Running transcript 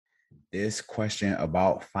This question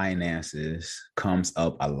about finances comes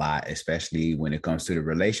up a lot, especially when it comes to the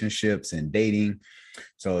relationships and dating.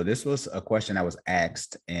 So this was a question that was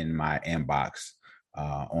asked in my inbox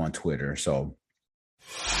on Twitter. So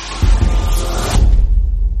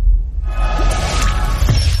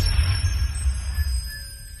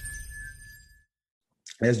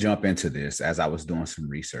let's jump into this as I was doing some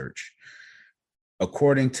research.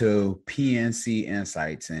 According to PNC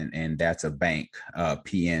Insights, and that's a bank,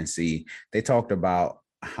 PNC, they talked about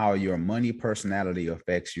how your money personality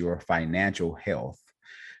affects your financial health.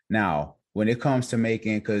 Now, when it comes to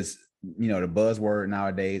making, because the buzzword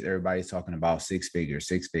nowadays, everybody's talking about six figures,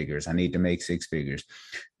 six figures. I need to make six figures.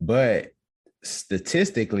 But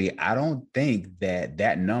statistically, I don't think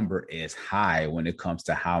that number is high when it comes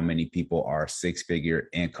to how many people are six-figure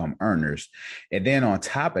income earners. And then on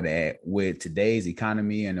top of that, with today's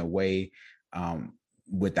economy and the way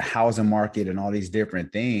with the housing market and all these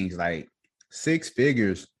different things, like six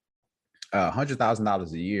figures,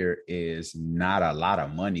 $100,000 a year is not a lot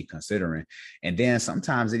of money considering. And then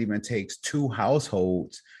sometimes it even takes two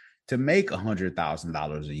households to make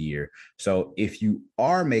 $100,000 a year. So if you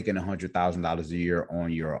are making $100,000 a year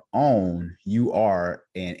on your own, you are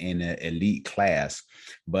in an elite class.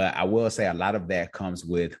 But I will say a lot of that comes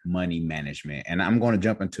with money management. And I'm going to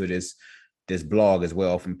jump into this blog as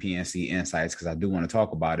well from PNC Insights because I do want to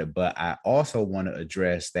talk about it. But I also want to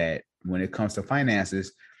address that when it comes to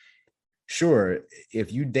finances, sure,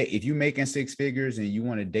 if you making six figures and you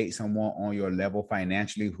want to date someone on your level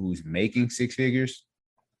financially who's making six figures,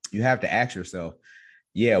 you have to ask yourself,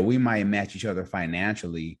 yeah, we might match each other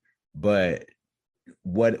financially, but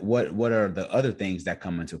what are the other things that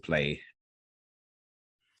come into play?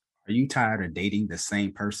 Are you tired of dating the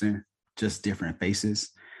same person, just different faces?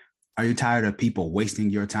 Are you tired of people wasting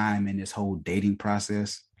your time in this whole dating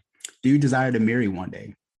process? Do you desire to marry one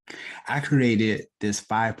day? I created this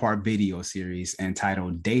 5-part video series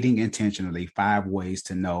entitled Dating Intentionally, 5 Ways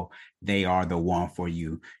to Know They Are the One for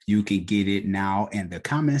You. You can get it now in the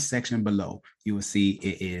comment section below. You will see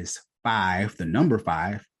it is 5, the number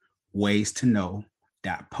 5, ways to know.podia.com.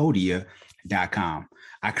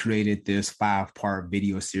 I created this 5-part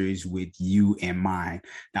video series with you in mind.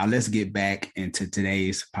 Now let's get back into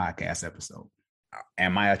today's podcast episode.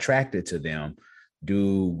 Am I attracted to them?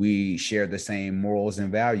 Do we share the same morals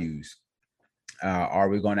and values? Are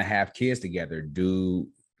we going to have kids together? Do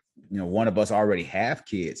one of us already have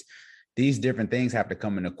kids? These different things have to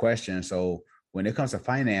come into question. So when it comes to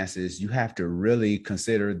finances, you have to really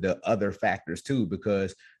consider the other factors too,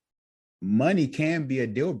 because money can be a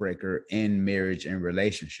deal breaker in marriage and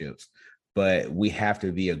relationships, but we have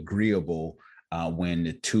to be agreeable when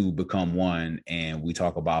the two become one and we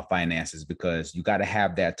talk about finances, because you got to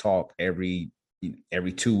have that talk every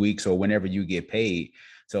 2 weeks or whenever you get paid.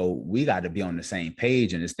 So we got to be on the same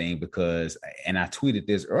page in this thing because, and I tweeted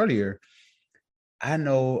this earlier, I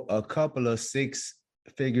know a couple of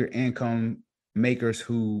six-figure income makers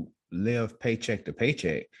who live paycheck to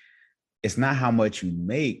paycheck. It's not how much you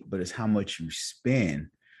make, but it's how much you spend.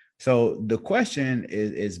 So the question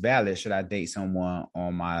is valid. Should I date someone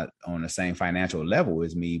on the same financial level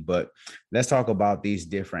as me? But let's talk about these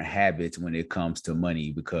different habits when it comes to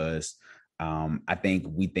money, because I think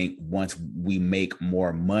we think once we make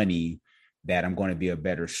more money that I'm going to be a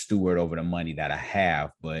better steward over the money that I have.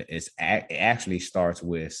 But it actually starts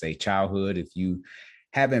with, say, childhood. If you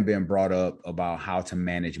haven't been brought up about how to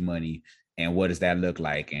manage money and what does that look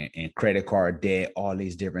like, and credit card debt, all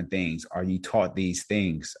these different things, are you taught these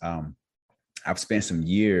things? I've spent some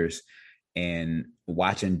years in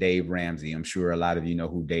watching Dave Ramsey. I'm sure a lot of you know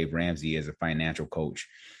who Dave Ramsey is, a financial coach.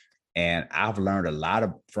 And I've learned a lot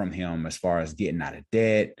from him as far as getting out of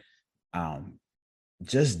debt,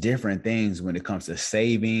 just different things when it comes to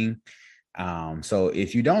saving. So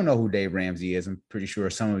if you don't know who Dave Ramsey is, I'm pretty sure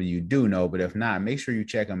some of you do know, but if not, make sure you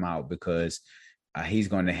check him out, because he's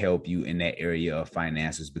going to help you in that area of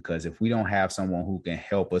finances. Because if we don't have someone who can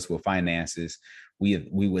help us with finances, we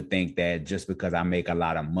would think that just because I make a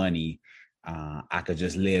lot of money, I could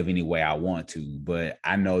just live any way I want to. But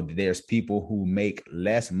I know that there's people who make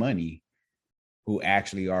less money who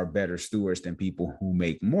actually are better stewards than people who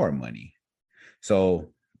make more money. So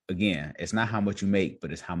again, it's not how much you make,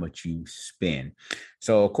 but it's how much you spend.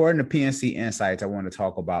 So according to PNC Insights, I want to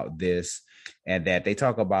talk about this, and that they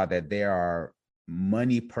talk about that there are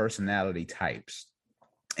money personality types.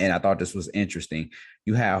 And I thought this was interesting.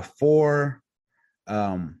 You have 4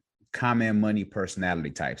 common money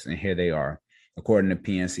personality types, and here they are according to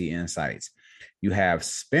PNC Insights. You have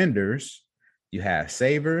spenders, you have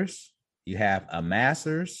savers, you have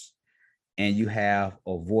amassers, and you have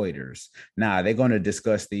avoiders. Now, they're going to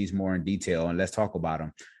discuss these more in detail, and let's talk about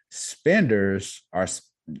them. Spenders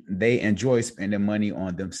they enjoy spending money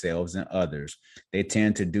on themselves and others. They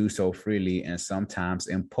tend to do so freely and sometimes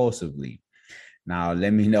impulsively. Now,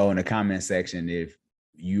 let me know in the comment section if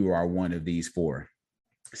you are one of these four.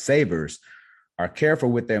 Savers are careful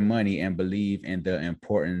with their money and believe in the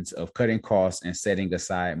importance of cutting costs and setting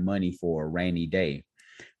aside money for a rainy day.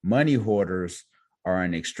 Money hoarders are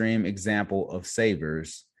an extreme example of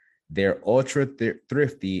savers. They're ultra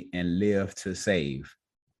thrifty and live to save.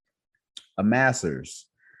 Amassers.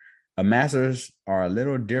 Amassers are a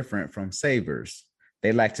little different from savers.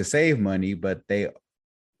 They like to save money, but they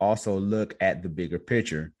also look at the bigger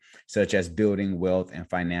picture, such as building wealth and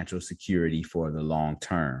financial security for the long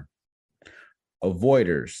term.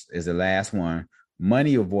 Avoiders is the last one.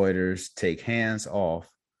 Money avoiders take hands off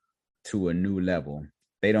to a new level.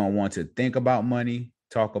 They don't want to think about money,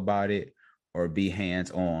 talk about it, or be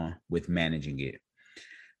hands-on with managing it.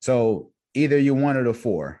 So either you're one of the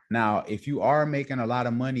four. Now, if you are making a lot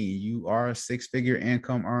of money, you are a six-figure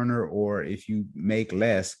income earner, or if you make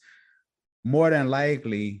less, more than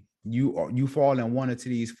likely you fall in one of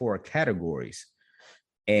these four categories.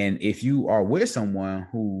 And if you are with someone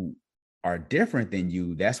who are different than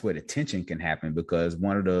you, that's where the tension can happen, because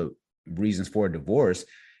one of the reasons for divorce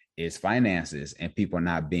is finances and people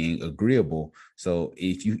not being agreeable. So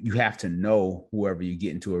if you have to know, whoever you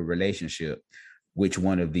get into a relationship, which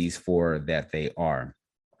one of these four that they are.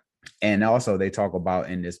 And also they talk about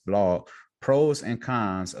in this blog pros and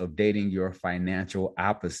cons of dating your financial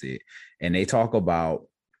opposite. And they talk about,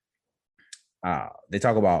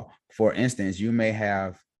 for instance, you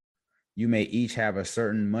may each have a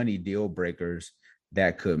certain money deal breakers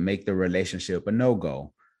that could make the relationship a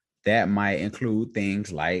no-go. That might include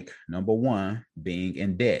things like, number one, being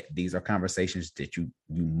in debt. These are conversations that you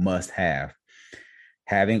must have.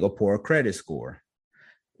 Having a poor credit score,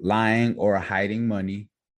 lying or hiding money,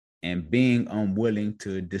 and being unwilling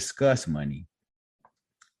to discuss money.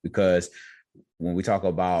 Because when we talk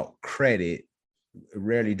about credit,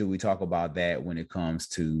 rarely do we talk about that when it comes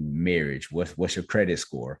to marriage. What's your credit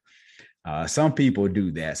score? Some people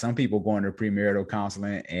do that. Some people go into premarital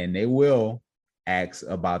counseling and they will ask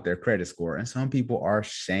about their credit score. And some people are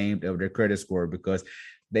ashamed of their credit score because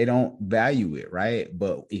they don't value it, right?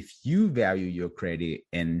 But if you value your credit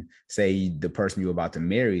and say the person you're about to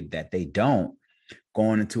marry that they don't,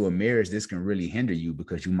 going into a marriage, this can really hinder you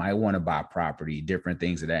because you might want to buy property, different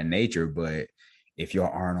things of that nature. But if you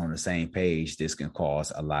aren't on the same page, this can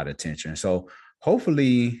cause a lot of tension. So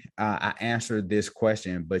hopefully I answered this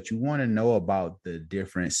question, but you want to know about the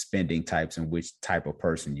different spending types and which type of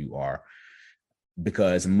person you are,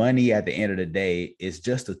 because money at the end of the day is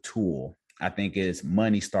just a tool. I think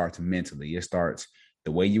money starts mentally. It starts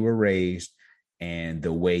the way you were raised and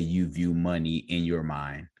the way you view money in your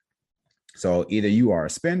mind. So either you are a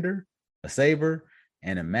spender, a saver,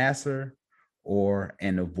 an amasser, or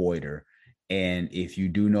an avoider. And if you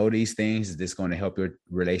do know these things, it's going to help your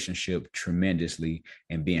relationship tremendously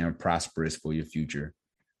and being prosperous for your future.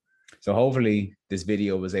 So hopefully this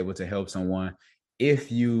video was able to help someone.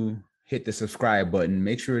 If you hit the subscribe button,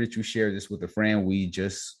 make sure that you share this with a friend. We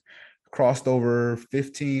just crossed over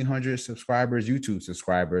 1,500 subscribers, YouTube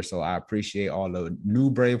subscribers. So I appreciate all the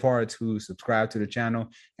new Bravehearts who subscribe to the channel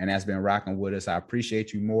and has been rocking with us. I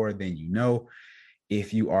appreciate you more than you know.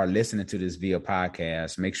 If you are listening to this via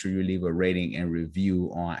podcast, make sure you leave a rating and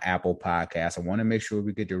review on Apple Podcasts. I want to make sure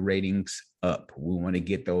we get the ratings up. We want to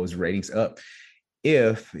get those ratings up.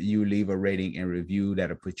 If you leave a rating and review,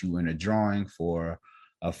 that'll put you in a drawing for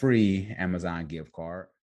a free Amazon gift card.